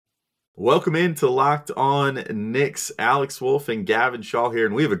Welcome into Locked On Knicks. Alex Wolf and Gavin Shaw here,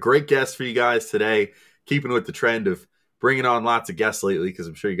 and we have a great guest for you guys today, keeping with the trend of bringing on lots of guests lately, because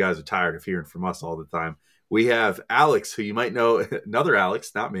I'm sure you guys are tired of hearing from us all the time. We have Alex, who you might know, another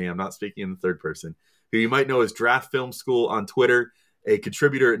Alex, not me, I'm not speaking in the third person, who you might know as Draft Film School on Twitter, a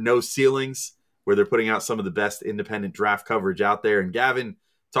contributor at No Ceilings, where they're putting out some of the best independent draft coverage out there. And Gavin,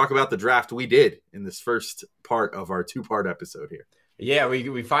 talk about the draft we did in this first part of our two-part episode here. Yeah,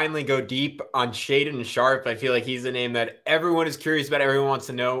 we finally go deep on Shaedon Sharpe. I feel like he's a name that everyone is curious about. Everyone wants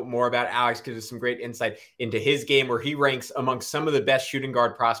to know more about. Alex gives us some great insight into his game, where he ranks among some of the best shooting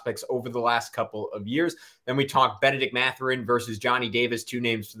guard prospects over the last couple of years. Then we talk Bennedict Mathurin versus Johnny Davis, two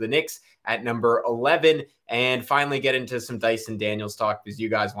names for the Knicks at number 11. And finally get into some Dyson Daniels talk, because you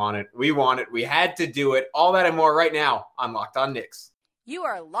guys want it. We want it. We had to do it. All that and more right now on Locked On Knicks. You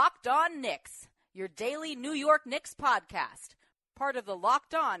are Locked On Knicks, your daily New York Knicks podcast. Part of the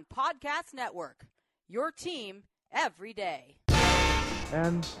Locked On Podcast Network, your team every day.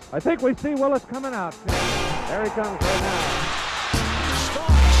 And I think we see Willis coming out. There he comes right now.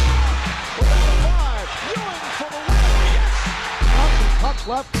 Starks without a five. Ewing for the win. Yes. Puck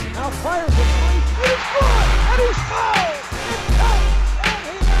left. Now fires it. He's good. And he's fouled. It's out. And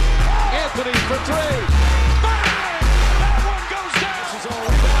he is fouled. Anthony for three. Bang! That one goes down. This is all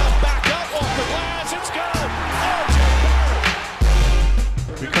rebound. Back up off the glass. It's good.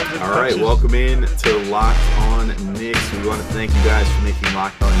 All right, welcome in to Locked On Knicks. We want to thank you guys for making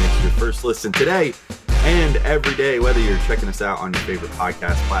Locked On Knicks your first listen today and every day, whether you're checking us out on your favorite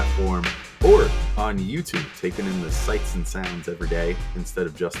podcast platform or on YouTube, taking in the sights and sounds every day instead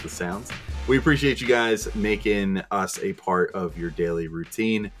of just the sounds. We appreciate you guys making us a part of your daily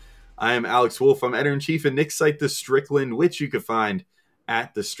routine. I am Alex Wolf. I'm editor-in-chief at Knicks site The Strickland, which you can find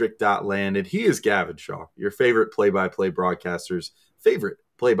at thestrick.land. And he is Gavin Shaw, your favorite play-by-play broadcaster's favorite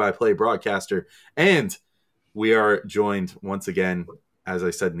play-by-play broadcaster. And we are joined once again, as I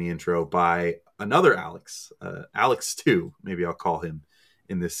said in the intro, by another Alex, Alex 2, maybe I'll call him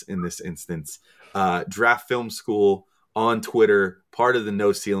in this instance, Draft Film School on Twitter, part of the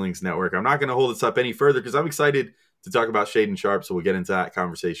No Ceilings Network. I'm not going to hold this up any further because I'm excited to talk about Shaedon Sharpe, so we'll get into that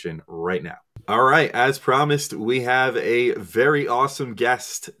conversation right now. All right, as promised, we have a very awesome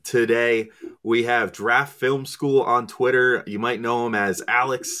guest today. We have Draft Film School on Twitter. You might know him as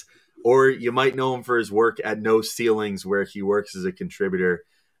Alex, or you might know him for his work at No Ceilings, where he works as a contributor.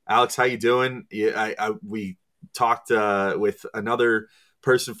 Alex, how you doing? We talked with another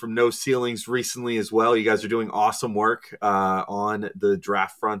person from No Ceilings recently as well. You guys are doing awesome work on the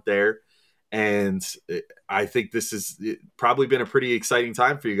draft front there. And I think this has probably been a pretty exciting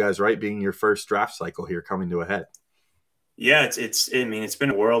time for you guys, right? Being your first draft cycle here coming to a head. Yeah, it's been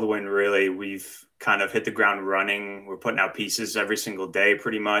a whirlwind, really. We've kind of hit the ground running. We're putting out pieces every single day,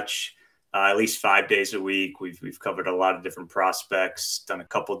 pretty much, at least 5 days a week. We've covered a lot of different prospects, done a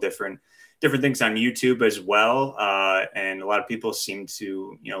couple different things on YouTube as well. And a lot of people seem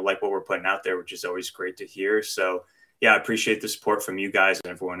to, like what we're putting out there, which is always great to hear. So yeah, I appreciate the support from you guys and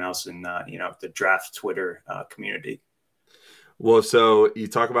everyone else in, the draft Twitter community. Well, so you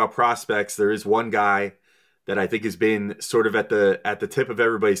talk about prospects. There is one guy that I think has been sort of at the tip of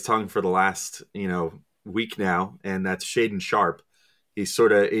everybody's tongue for the last, week now, and that's Shaedon Sharpe.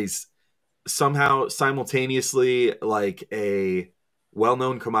 He's somehow simultaneously like a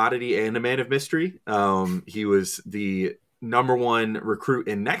well-known commodity and a man of mystery. He was the number one recruit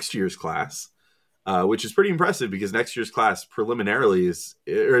in next year's class. Which is pretty impressive because next year's class preliminarily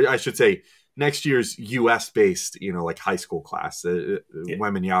next year's U.S.-based, like high school class.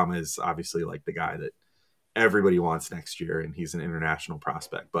 Wembanyama is obviously like the guy that everybody wants next year, and he's an international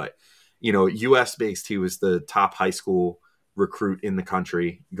prospect. But, U.S.-based, he was the top high school recruit in the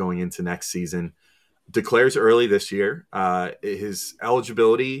country going into next season. Declares early this year. His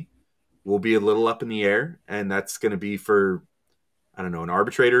eligibility will be a little up in the air, and that's going to be for I don't know, an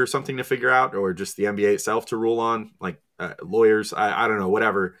arbitrator or something to figure out, or just the NBA itself to rule on, like lawyers. I don't know,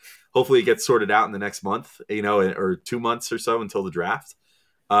 whatever. Hopefully it gets sorted out in the next month, or 2 months or so until the draft.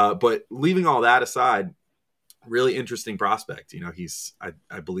 But leaving all that aside, really interesting prospect. He's,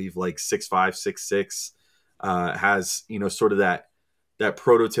 I believe, like 6'5", 6'6", has, sort of that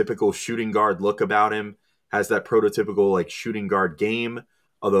prototypical shooting guard look about him, has that prototypical like shooting guard game.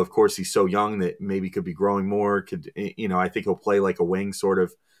 Although, of course, he's so young that maybe could be growing more. I think he'll play like a wing sort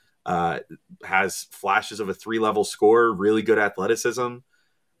of. Has flashes of a 3-level scorer, really good athleticism.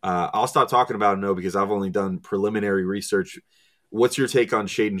 I'll stop talking about him, because I've only done preliminary research. What's your take on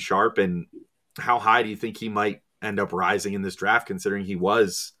Shaedon Sharpe, and how high do you think he might end up rising in this draft, considering he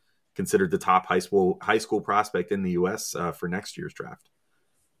was considered the top high school prospect in the U.S. For next year's draft?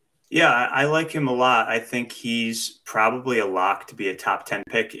 Yeah, I like him a lot. I think he's probably a lock to be a top 10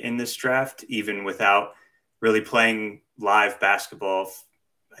 pick in this draft, even without really playing live basketball,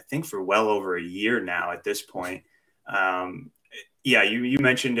 I think for well over a year now at this point. Um, yeah, you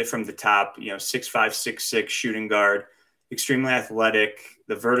mentioned it from the top, 6'5", 6'6", shooting guard, extremely athletic.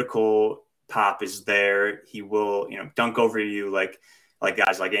 The vertical pop is there. He will, dunk over you like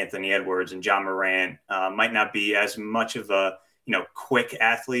guys like Anthony Edwards and John Morant. Might not be as much of a quick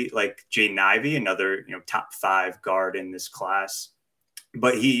athlete like Jaden Ivey, another top 5 guard in this class,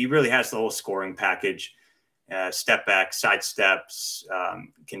 but he really has the whole scoring package. Step back, side steps,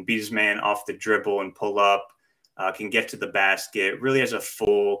 can beat his man off the dribble and pull up. Can get to the basket, really has a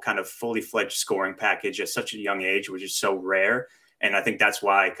full kind of fully fledged scoring package at such a young age, which is so rare. And I think that's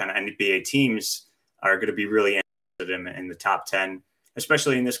why kind of NBA teams are going to be really interested in the top 10,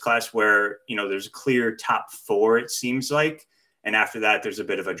 especially in this class where, there's a clear top 4, it seems like. And after that, there's a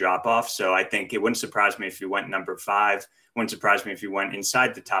bit of a drop off. So I think it wouldn't surprise me if you went number 5. Wouldn't surprise me if you went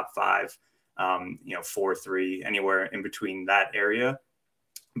inside the top 5, 4, 3, anywhere in between that area.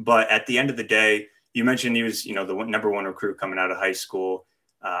 But at the end of the day, you mentioned he was, the number 1 recruit coming out of high school.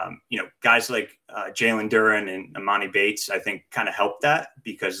 Guys like Jalen Duren and Amani Bates, I think kind of helped that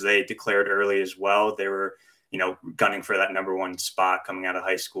because they declared early as well. They were, gunning for that number 1 spot coming out of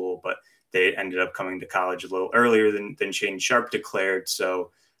high school, but they ended up coming to college a little earlier than Shaedon Sharpe declared.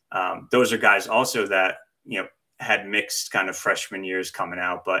 So those are guys also that, had mixed kind of freshman years coming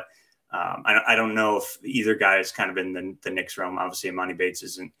out. But I don't know if either guy is kind of in the Knicks realm. Obviously, Amani Bates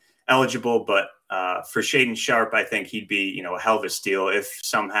isn't eligible, but for Shaedon Sharpe, I think he'd be, a hell of a steal if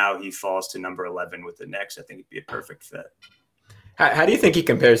somehow he falls to number 11 with the Knicks. I think he'd be a perfect fit. How do you think he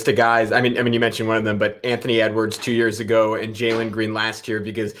compares to guys? I mean, you mentioned one of them, but Anthony Edwards 2 years ago and Jalen Green last year,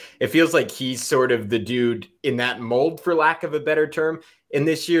 because it feels like he's sort of the dude in that mold, for lack of a better term, in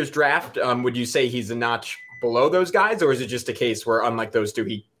this year's draft. Would you say he's a notch below those guys, or is it just a case where, unlike those two,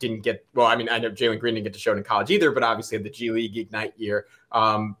 he didn't get? Well, I mean, I know Jalen Green didn't get to show it in college either, but obviously the G League Ignite year.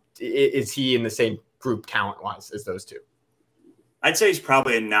 Is he in the same group talent-wise as those two? I'd say he's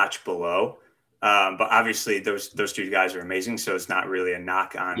probably a notch below. But obviously those two guys are amazing, so it's not really a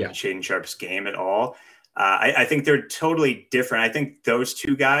knock on Shaedon Sharpe's game at all. I think they're totally different. I think those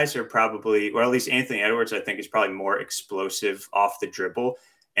two guys are probably, or at least Anthony Edwards, I think is probably more explosive off the dribble,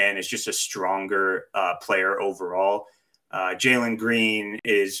 and is just a stronger player overall. Jalen Green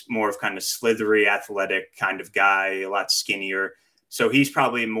is more of kind of slithery, athletic kind of guy, a lot skinnier. So he's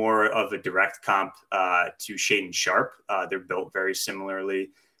probably more of a direct comp to Shaedon Sharpe. They're built very similarly.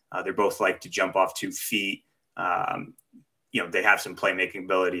 They're both like to jump off 2 feet. They have some playmaking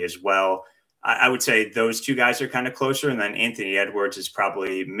ability as well. I would say those two guys are kind of closer. And then Anthony Edwards is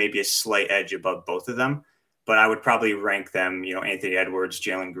probably maybe a slight edge above both of them. But I would probably rank them, Anthony Edwards,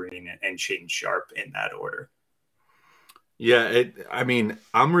 Jalen Green, and Shaedon Sharpe in that order. Yeah,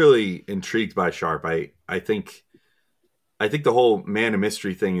 I'm really intrigued by Sharpe. I think the whole man of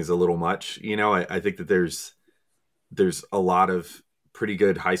mystery thing is a little much. I think that there's a lot of pretty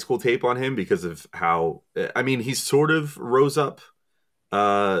good high school tape on him because of how, he's sort of rose up,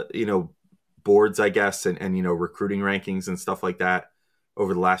 boards, I guess, and recruiting rankings and stuff like that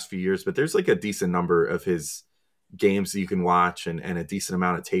over the last few years. But there's like a decent number of his games that you can watch and a decent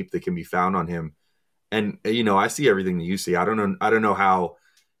amount of tape that can be found on him. And, I see everything that you see. I don't know how,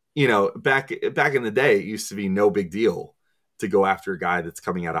 back in the day, it used to be no big deal to go after a guy that's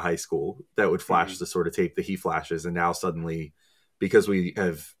coming out of high school that would flash the sort of tape that he flashes. And now suddenly, because we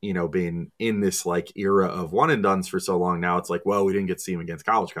have, been in this like era of one and dones for so long now, it's like, well, we didn't get to see him against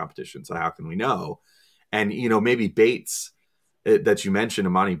college competition, so how can we know? And, maybe Bates that you mentioned,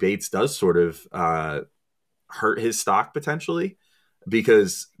 Amani Bates, does sort of hurt his stock potentially,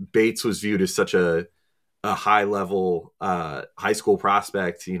 because Bates was viewed as such a high level high school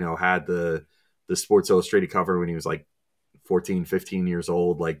prospect, had the Sports Illustrated cover when he was like 14, 15 years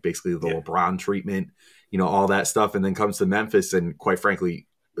old, like basically the LeBron treatment, all that stuff. And then comes to Memphis and quite frankly,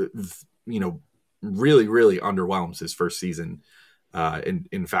 really, really underwhelms his first season. And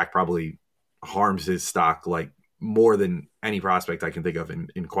in fact, probably harms his stock like more than any prospect I can think of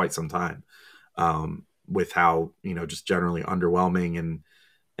in quite some time, with how, just generally underwhelming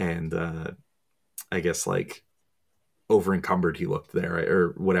and I guess like over encumbered he looked there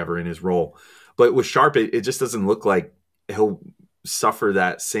or whatever in his role. But with Sharpe, it just doesn't look like he'll suffer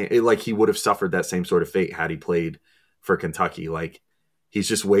that same, like he would have suffered that same sort of fate had he played for Kentucky. Like he's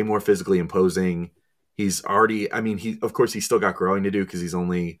just way more physically imposing. He's already, of course he's still got growing to do because he's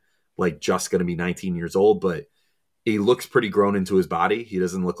only like just going to be 19 years old, but he looks pretty grown into his body. He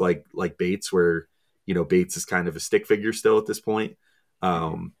doesn't look like Bates where, Bates is kind of a stick figure still at this point.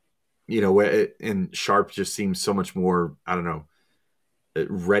 and Sharp just seems so much more, I don't know,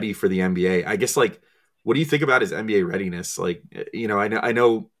 ready for the NBA. I guess, like, what do you think about his NBA readiness? Like, I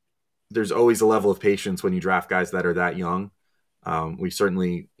know there's always a level of patience when you draft guys that are that young. We've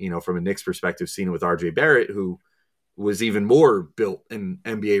certainly, from a Knicks perspective, seen it with RJ Barrett, who was even more built and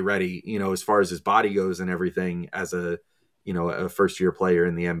NBA ready, as far as his body goes and everything, as a first year player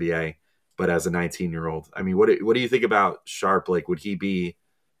in the NBA, but as a 19-year-old. I mean, what do you think about Sharp? Like, would he be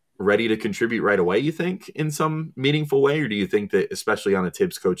ready to contribute right away, you think, in some meaningful way? Or do you think that, especially on a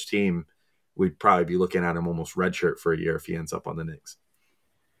Tibbs coach team, we'd probably be looking at him almost redshirt for a year if he ends up on the Knicks?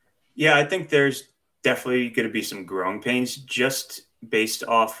 Yeah, I think there's definitely going to be some growing pains just based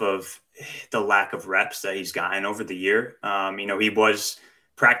off of the lack of reps that he's gotten over the year. He was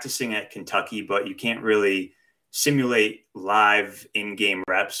practicing at Kentucky, but you can't really simulate live in-game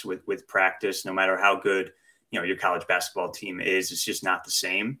reps with practice, no matter how good, your college basketball team is. It's just not the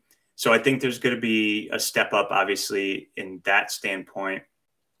same. So I think there's going to be a step up, obviously, in that standpoint,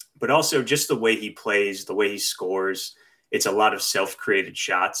 but also just the way he plays, the way he scores. It's a lot of self-created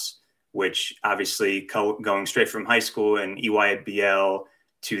shots, which obviously going straight from high school and EYBL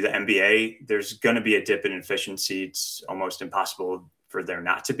to the NBA, there's going to be a dip in efficiency. It's almost impossible for there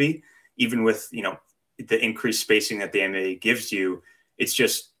not to be, even with, the increased spacing that the NBA gives you. It's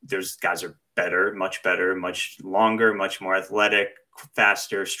just, there's guys are better, much longer, much more athletic,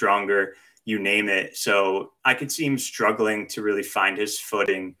 faster, stronger, you name it. So I could see him struggling to really find his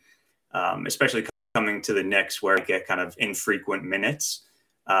footing, especially coming to the Knicks, where he get kind of infrequent minutes.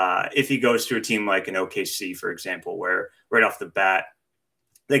 If he goes to a team like an OKC, for example, where right off the bat,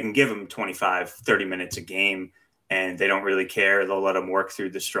 they can give him 25, 30 minutes a game and they don't really care. They'll let him work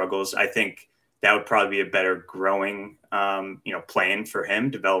through the struggles. I think that would probably be a better growing, plan for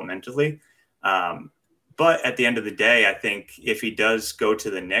him developmentally. But at the end of the day, I think if he does go to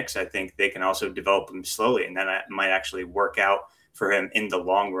the Knicks, I think they can also develop him slowly, and that might actually work out for him in the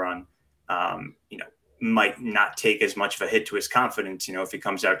long run. Might not take as much of a hit to his confidence, if he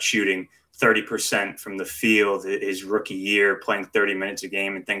comes out shooting 30% from the field his rookie year, playing 30 minutes a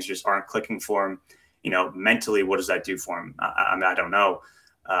game, and things just aren't clicking for him. Mentally, what does that do for him? I don't know.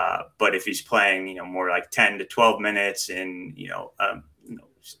 But if he's playing, more like 10 to 12 minutes in,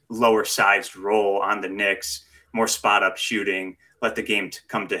 lower sized role on the Knicks, more spot up shooting, let the game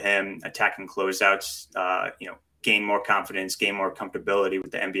come to him, attacking closeouts, gain more confidence, gain more comfortability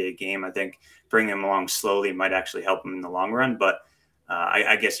with the NBA game. I think bringing him along slowly might actually help him in the long run. But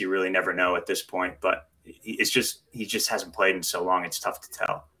I guess you really never know at this point. But he just hasn't played in so long. It's tough to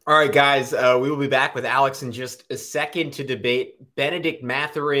tell. All right, guys, we will be back with Alex in just a second to debate Bennedict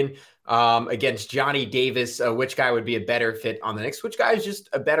Mathurin against Johnny Davis. Which guy would be a better fit on the Knicks? Which guy is just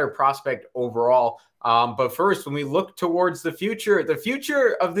a better prospect overall? But first, when we look towards the future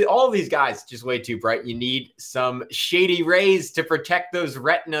of all of these guys, just way too bright. You need some Shady Rays to protect those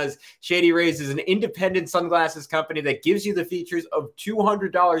retinas. Shady Rays is an independent sunglasses company that gives you the features of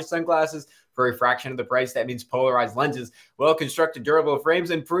 $200 sunglasses for a fraction of the price. That means polarized lenses, well-constructed durable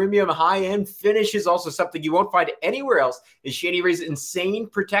frames, and premium high-end finishes. Also, something you won't find anywhere else is Shady Rays' insane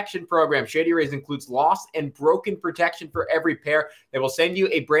protection program. Shady Rays includes lost and broken protection for every pair. They will send you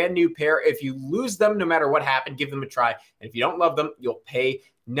a brand new pair if you lose them, no matter what happened. Give them a try. And if you don't love them, you'll pay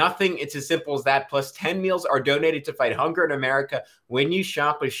nothing. It's as simple as that. Plus, 10 meals are donated to fight hunger in America when you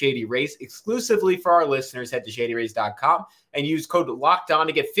shop with Shady Rays. Exclusively for our listeners, head to shadyrays.com and use code LOCKEDON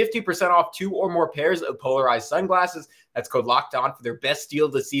to get 50% off 2 or more pairs of polarized sunglasses. That's code LOCKEDON for their best deal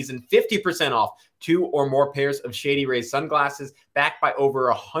of the season. 50% off 2 or more pairs of Shady Rays sunglasses, backed by over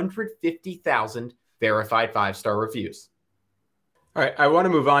 150,000 verified 5-star reviews. All right, I want to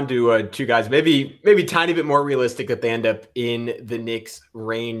move on to two guys, maybe tiny bit more realistic that they end up in the Knicks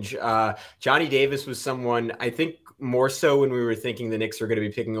range. Johnny Davis was someone, I think, more so when we were thinking the Knicks are going to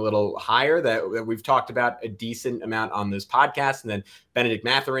be picking a little higher, that we've talked about a decent amount on this podcast. And then Bennedict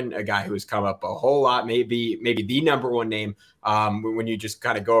Mathurin, a guy who has come up a whole lot, maybe the number one name when you just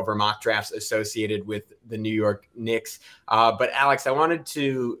kind of go over mock drafts associated with the New York Knicks. But Alex, I wanted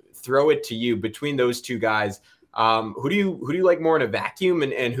to throw it to you. Between those two guys, who do you like more in a vacuum,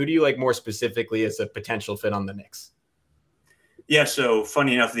 and who do you like more specifically as a potential fit on the Knicks? Yeah, so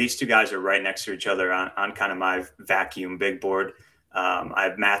funny enough, these two guys are right next to each other on kind of my vacuum big board. I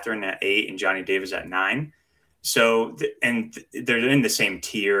have Mathurin at 8 and Johnny Davis at 9. So, and they're in the same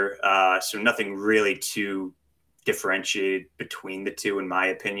tier, so nothing really too differentiated between the two, in my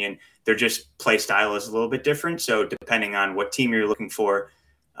opinion. They're just play style is a little bit different. So depending on what team you're looking for,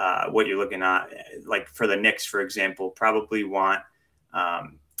 what you're looking at, like for the Knicks, for example, probably want, I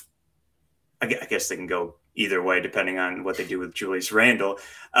guess they can go either way, depending on what they do with Julius Randle.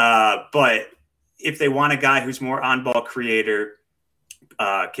 But if they want a guy who's more on-ball creator,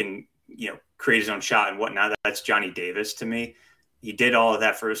 can, create his own shot and whatnot, that's Johnny Davis to me. He did all of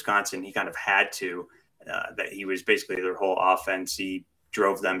that for Wisconsin. He kind of had to. That he was basically their whole offense. He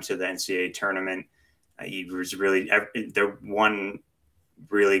drove them to the NCAA tournament. He was really their one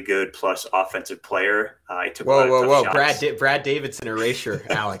really good plus offensive player. He took whoa! Brad Davidson erasure,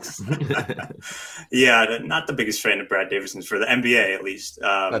 Alex. Yeah, not the biggest fan of Brad Davidson for the NBA, at least.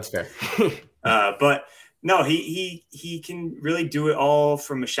 That's fair. But no, he can really do it all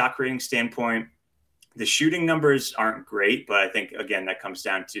from a shot creating standpoint. The shooting numbers aren't great, but I think, again, that comes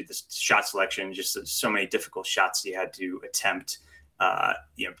down to the shot selection, just so many difficult shots he had to attempt,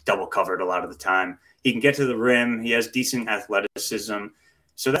 double covered a lot of the time. He can get to the rim. He has decent athleticism.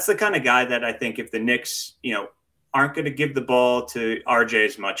 So that's the kind of guy that I think if the Knicks, aren't going to give the ball to RJ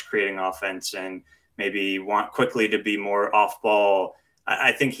as much creating offense and maybe want quickly to be more off ball,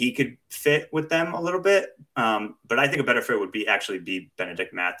 I think he could fit with them a little bit. But I think a better fit would be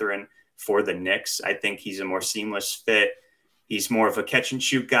Bennedict Mathurin for the Knicks. I think he's a more seamless fit. He's more of a catch and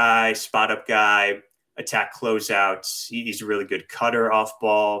shoot guy, spot up guy, attack closeouts. He's a really good cutter off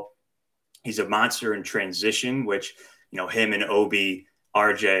ball. He's a monster in transition, which, him and Obi,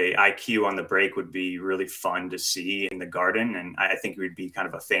 RJ, IQ on the break would be really fun to see in the Garden. And I think he would be kind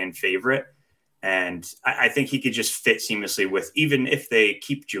of a fan favorite. And I think he could just fit seamlessly with, even if they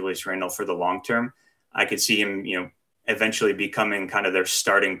keep Julius Randle for the long term, I could see him, eventually becoming kind of their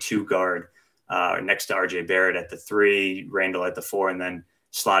starting two guard next to RJ Barrett at the 3, Randle at the 4, and then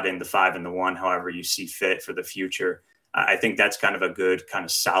slot in the 5 and the 1, however you see fit for the future. I think that's kind of a good kind of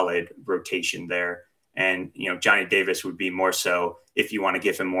solid rotation there. And, Johnny Davis would be more so if you want to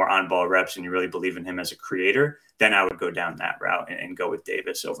give him more on-ball reps and you really believe in him as a creator, then I would go down that route and go with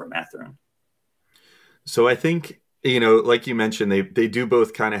Davis over Mathurin. So I think, like you mentioned, they do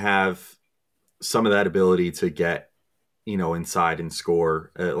both kind of have some of that ability to get, inside and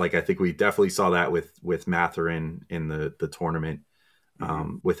score. I think we definitely saw that with Mathurin in the tournament,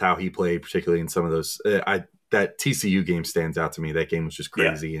 with how he played, particularly in some of those. That TCU game stands out to me. That game was just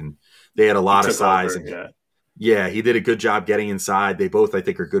crazy, and they had a lot of size. He did a good job getting inside. They both, I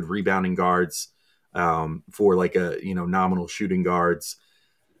think, are good rebounding guards for nominal shooting guards.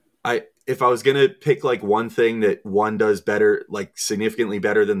 If I was gonna pick one thing that one does better, significantly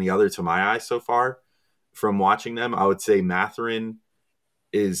better than the other to my eye so far from watching them, I would say Mathurin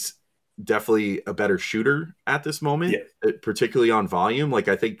is definitely a better shooter at this moment, particularly on volume. I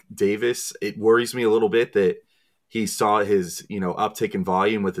think Davis, it worries me a little bit that he saw his, uptick in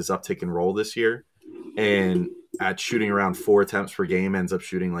volume with his uptick in roll this year, and at shooting around 4 attempts per game ends up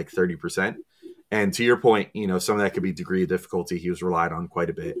shooting 30%. And to your point, some of that could be degree of difficulty. He was relied on quite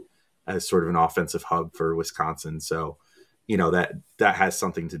a bit as sort of an offensive hub for Wisconsin. So, that has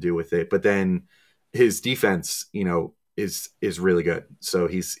something to do with it. But then his defense, is really good. So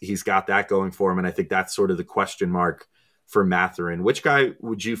he's got that going for him. And I think that's sort of the question mark for Mathurin. Which guy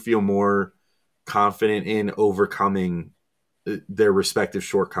would you feel more confident in overcoming their respective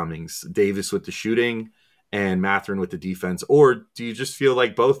shortcomings? Davis with the shooting and Mathurin with the defense? Or do you just feel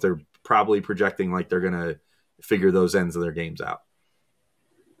like both are probably projecting they're going to figure those ends of their games out?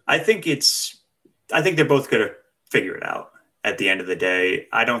 I think they're both going to figure it out at the end of the day.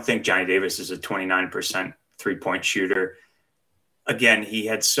 I don't think Johnny Davis is a 29% 3-point shooter. Again, he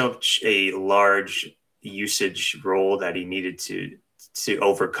had such a large usage role that he needed to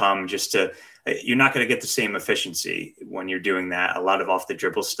overcome you're not going to get the same efficiency when you're doing that. A lot of off the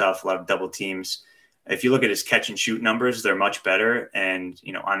dribble stuff, a lot of double teams. If you look at his catch and shoot numbers, they're much better. And,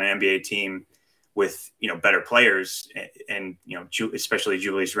 on an NBA team with, better players and, especially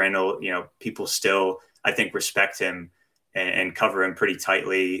Julius Randle, people still, I think, respect him and cover him pretty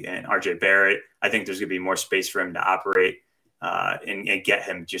tightly. And RJ Barrett, I think there's going to be more space for him to operate and get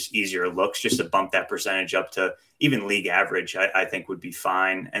him just easier looks, just to bump that percentage up to even league average, I think would be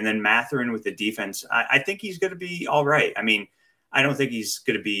fine. And then Mathurin with the defense, I think he's going to be all right. I mean, I don't think he's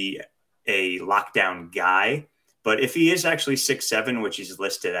going to be a lockdown guy, but if he is actually 6'7", which he's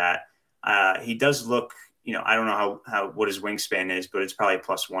listed at, he does look, I don't know what his wingspan is, but it's probably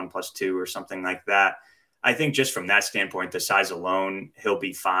 +1, +2 or something like that. I think just from that standpoint, the size alone, he'll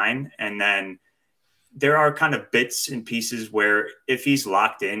be fine. And then there are kind of bits and pieces where if he's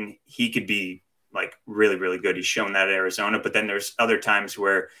locked in, he could be really, really good. He's shown that at Arizona, but then there's other times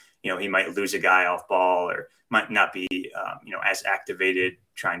where, he might lose a guy off ball or might not be, as activated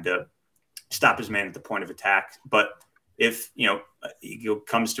trying to stop his man at the point of attack. But if, it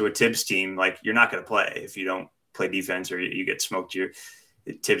comes to a Tibbs team, you're not going to play if you don't play defense or you get smoked.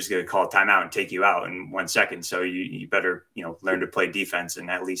 Tibbs going to call a timeout and take you out in 1 second. So you better, learn to play defense and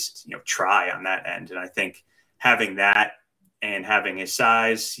at least, try on that end. And I think having that and having his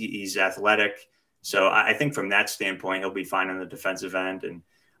size, he's athletic. So I think from that standpoint, he'll be fine on the defensive end. And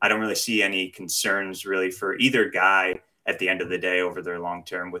I don't really see any concerns really for either guy at the end of the day over their long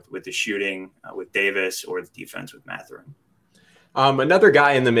term with the shooting with Davis or the defense with Mathurin. Another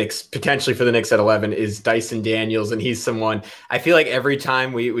guy in the mix potentially for the Knicks at 11 is Dyson Daniels, and he's someone I feel like every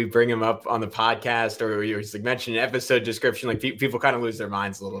time we bring him up on the podcast or he's like mentioned an episode description, like people kind of lose their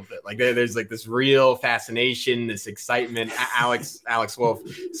minds a little bit. Like there's like this real fascination, this excitement. Alex Wolf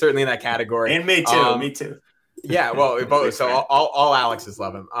certainly in that category, and me too. Me too. Yeah, well, both. So all Alexes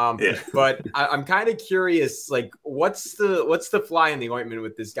love him. But I'm kind of curious, like, what's the fly in the ointment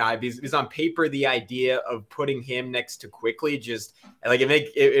with this guy? Because on paper, the idea of putting him next to Quickly just like it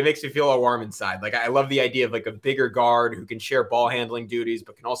makes me feel all warm inside. Like I love the idea of like a bigger guard who can share ball handling duties,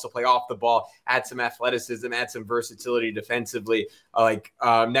 but can also play off the ball, add some athleticism, add some versatility defensively.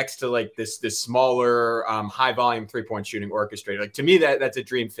 Next to like this smaller, high volume 3-point shooting orchestrator. Like to me, that's a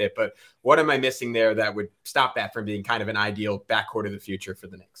dream fit. But what am I missing there that would stop that from being kind of an ideal backcourt of the future for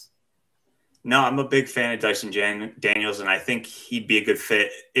the Knicks? No, I'm a big fan of Dyson Daniels, and I think he'd be a good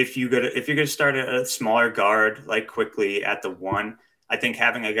fit if you're going to start a smaller guard like Quickly at the 1. I think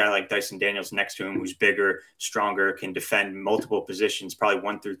having a guy like Dyson Daniels next to him, who's bigger, stronger, can defend multiple positions, probably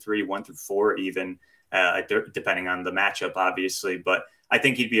 1 through 3, 1 through 4, even depending on the matchup, obviously. But I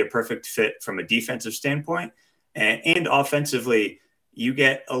think he'd be a perfect fit from a defensive standpoint, and offensively. You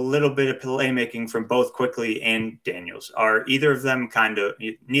get a little bit of playmaking from both Quickly and Daniels. Are either of them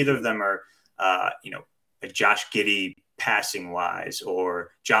neither of them are, a Josh Giddey passing wise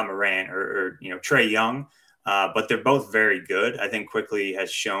or John Morant or Trae Young, but they're both very good. I think Quickly has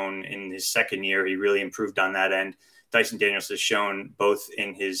shown in his second year, he really improved on that end. Dyson Daniels has shown both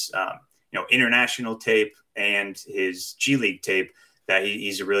in his, international tape and his G League tape that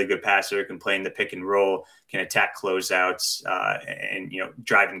he's a really good passer, can play in the pick and roll, can attack closeouts, and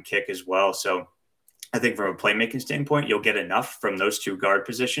drive and kick as well. So I think from a playmaking standpoint, you'll get enough from those two guard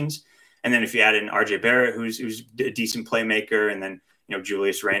positions. And then if you add in RJ Barrett, who's a decent playmaker, and then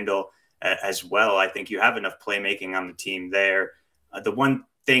Julius Randle as well, I think you have enough playmaking on the team there. The one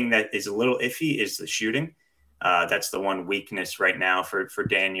thing that is a little iffy is the shooting. That's the one weakness right now for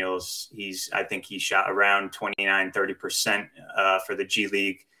Daniels. I think he shot around 29-30% for the G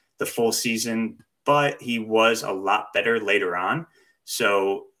League the full season, but he was a lot better later on.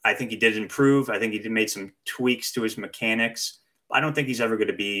 So I think he did improve. I think he made some tweaks to his mechanics. I don't think he's ever going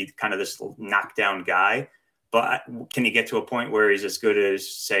to be kind of this knockdown guy, but can he get to a point where he's as good as,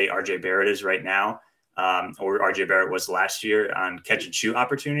 say, RJ Barrett is right now, or RJ Barrett was last year on catch and shoot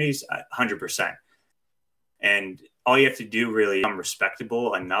opportunities? 100%. And all you have to do really become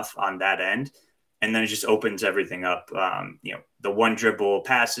respectable enough on that end. And then it just opens everything up. The one dribble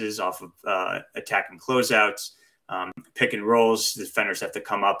passes off of attacking closeouts, pick and rolls. The defenders have to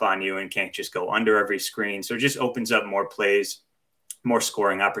come up on you and can't just go under every screen. So it just opens up more plays, more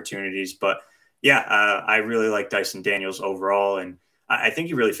scoring opportunities. But I really like Dyson Daniels overall. And I think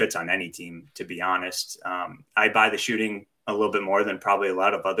he really fits on any team, to be honest. I buy the shooting a little bit more than probably a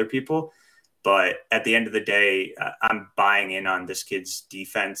lot of other people. But at the end of the day, I'm buying in on this kid's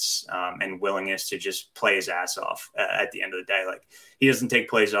defense and willingness to just play his ass off at the end of the day. Like, he doesn't take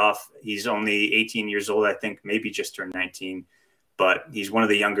plays off. He's only 18 years old, I think, maybe just turned 19. But he's one of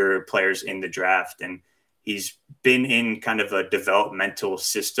the younger players in the draft. And he's been in kind of a developmental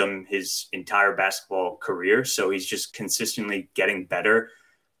system his entire basketball career. So he's just consistently getting better.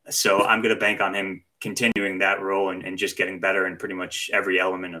 So I'm going to bank on him continuing that role and just getting better in pretty much every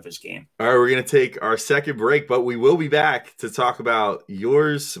element of his game. All right, we're going to take our second break, but we will be back to talk about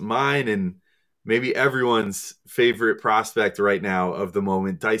yours, mine, and maybe everyone's favorite prospect right now of the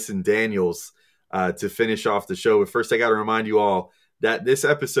moment, Dyson Daniels, to finish off the show. But first, I got to remind you all that this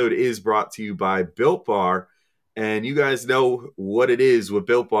episode is brought to you by Built Bar, and you guys know what it is with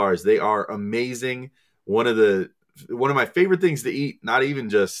Built Bars. They are amazing. One of my favorite things to eat, not even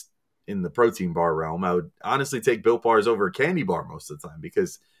just in the protein bar realm. I would honestly take Built Bars over a candy bar most of the time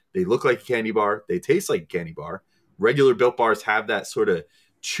because they look like a candy bar. They taste like a candy bar. Regular Built Bars have that sort of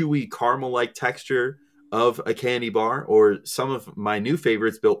chewy caramel-like texture of a candy bar, or some of my new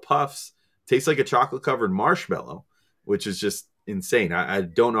favorites, Built Puffs, taste like a chocolate-covered marshmallow, which is just insane. I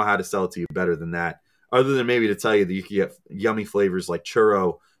don't know how to sell it to you better than that, other than maybe to tell you that you can get yummy flavors like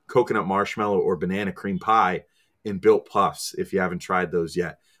churro, coconut marshmallow, or banana cream pie in Built Puffs if you haven't tried those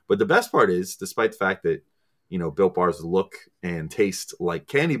yet. But the best part is, despite the fact that, Built Bars look and taste like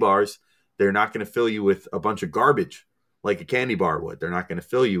candy bars, they're not going to fill you with a bunch of garbage like a candy bar would. They're not going to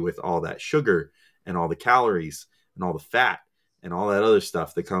fill you with all that sugar and all the calories and all the fat and all that other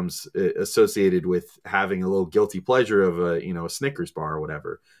stuff that comes associated with having a little guilty pleasure of a Snickers bar or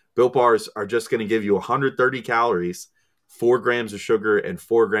whatever. Built Bars are just going to give you 130 calories, 4 grams of sugar, and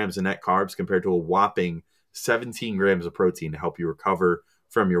 4 grams of net carbs compared to a whopping 17 grams of protein to help you recover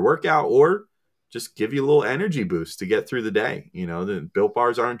from your workout or just give you a little energy boost to get through the day. The Built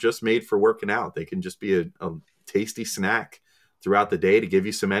Bars aren't just made for working out. They can just be a tasty snack throughout the day to give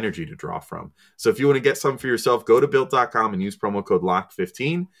you some energy to draw from. So if you want to get some for yourself, go to Built.com and use promo code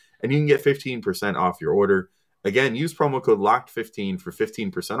LOCKED15, and you can get 15% off your order. Again, use promo code LOCKED15 for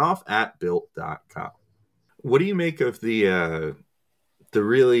 15% off at Built.com. What do you make of the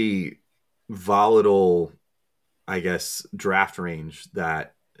really volatile, I guess, draft range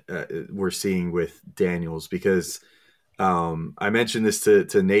that we're seeing with Daniels? Because I mentioned this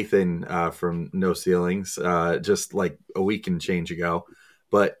to Nathan from No Ceilings just like a week and change ago.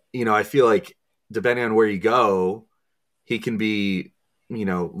 But, I feel like depending on where you go, he can be,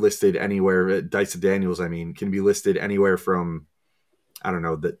 listed anywhere. Dyson Daniels, can be listed anywhere from,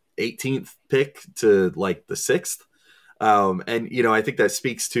 the 18th pick to like the 6th. And, I think that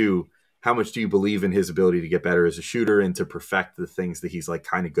speaks to how much do you believe in his ability to get better as a shooter and to perfect the things that he's like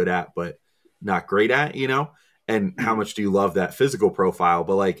kind of good at, but not great at, and how much do you love that physical profile?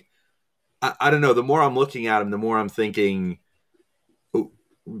 But like, I don't know, the more I'm looking at him, the more I'm thinking,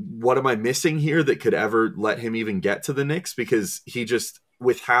 what am I missing here that could ever let him even get to the Knicks? Because he just,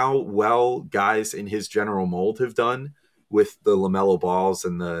 with how well guys in his general mold have done with the LaMelo Balls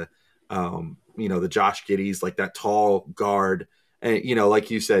and the, the Josh Giddeys, like that tall guard. And,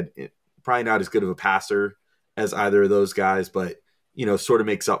 like you said, probably not as good of a passer as either of those guys, but, sort of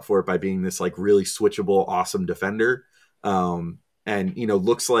makes up for it by being this like really switchable, awesome defender. And,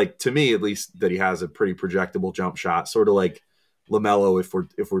 looks like, to me at least, that he has a pretty projectable jump shot, sort of like LaMelo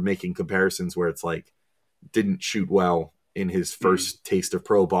if we're making comparisons where it's like didn't shoot well in his first taste of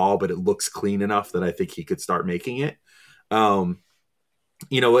pro ball, but it looks clean enough that I think he could start making it. What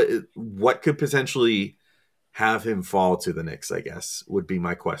could potentially have him fall to the Knicks, I guess, would be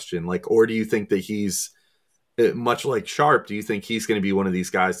my question. Like, or do you think that he's much like Sharp? Do you think he's going to be one of these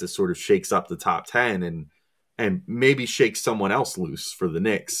guys that sort of shakes up the top 10 and maybe shakes someone else loose for the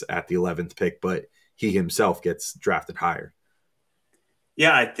Knicks at the 11th pick, but he himself gets drafted higher?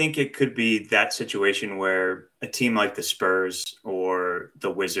 Yeah, I think it could be that situation where a team like the Spurs or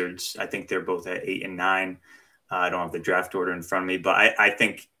the Wizards, I think they're both at 8 and 9. I don't have the draft order in front of me, but I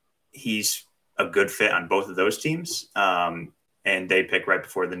think he's a good fit on both of those teams. And they pick right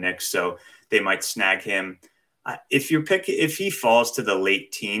before the Knicks, so they might snag him. If he falls to the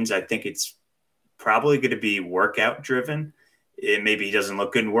late teens, I think it's probably going to be workout driven. Maybe he doesn't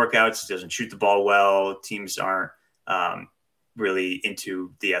look good in workouts, doesn't shoot the ball well. Teams aren't really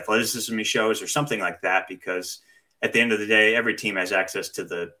into the athleticism he shows or something like that, because at the end of the day, every team has access to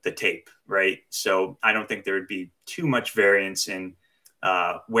the tape, right? So I don't think there would be too much variance in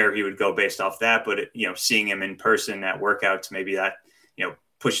where he would go based off that. But, seeing him in person at workouts, maybe that,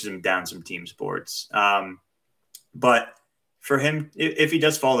 pushes him down some teams' boards. But for him, if he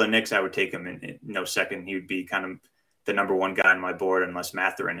does fall to the Knicks, I would take him in no second. He would be kind of the number one guy on my board unless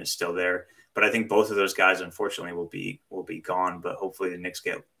Mathurin is still there. But I think both of those guys, unfortunately, will be gone. But hopefully the Knicks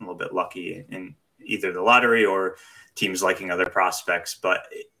get a little bit lucky in either the lottery or teams liking other prospects. But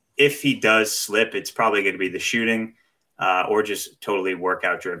if he does slip, it's probably going to be the shooting or just totally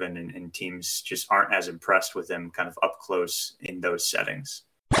workout driven, and teams just aren't as impressed with him kind of up close in those settings.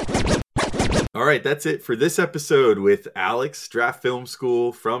 All right, that's it for this episode with Alex, Draft Film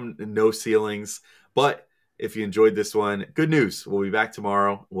School from No Ceilings. But if you enjoyed this one, good news. We'll be back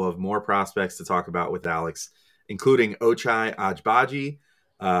tomorrow. We'll have more prospects to talk about with Alex, including Ochai Agbaji.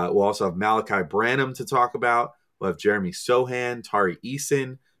 We'll also have Malachi Branham to talk about. We'll have Jeremy Sohan, Tari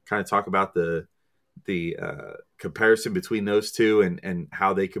Eason, kind of talk about the comparison between those two and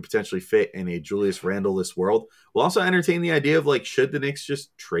how they could potentially fit in a Julius Randle-less world. We'll also entertain the idea of, like, should the Knicks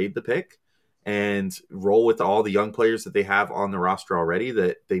just trade the pick and roll with all the young players that they have on the roster already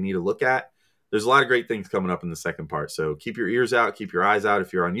that they need to look at? There's a lot of great things coming up in the second part. So keep your ears out, keep your eyes out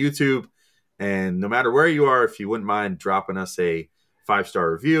if you're on YouTube. And no matter where you are, if you wouldn't mind dropping us a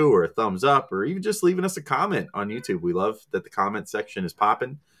 5-star review or a thumbs up, or even just leaving us a comment on YouTube. We love that the comment section is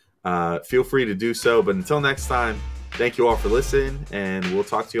popping. Feel free to do so. But until next time, thank you all for listening, and we'll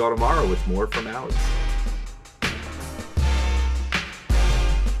talk to you all tomorrow with more from Alex.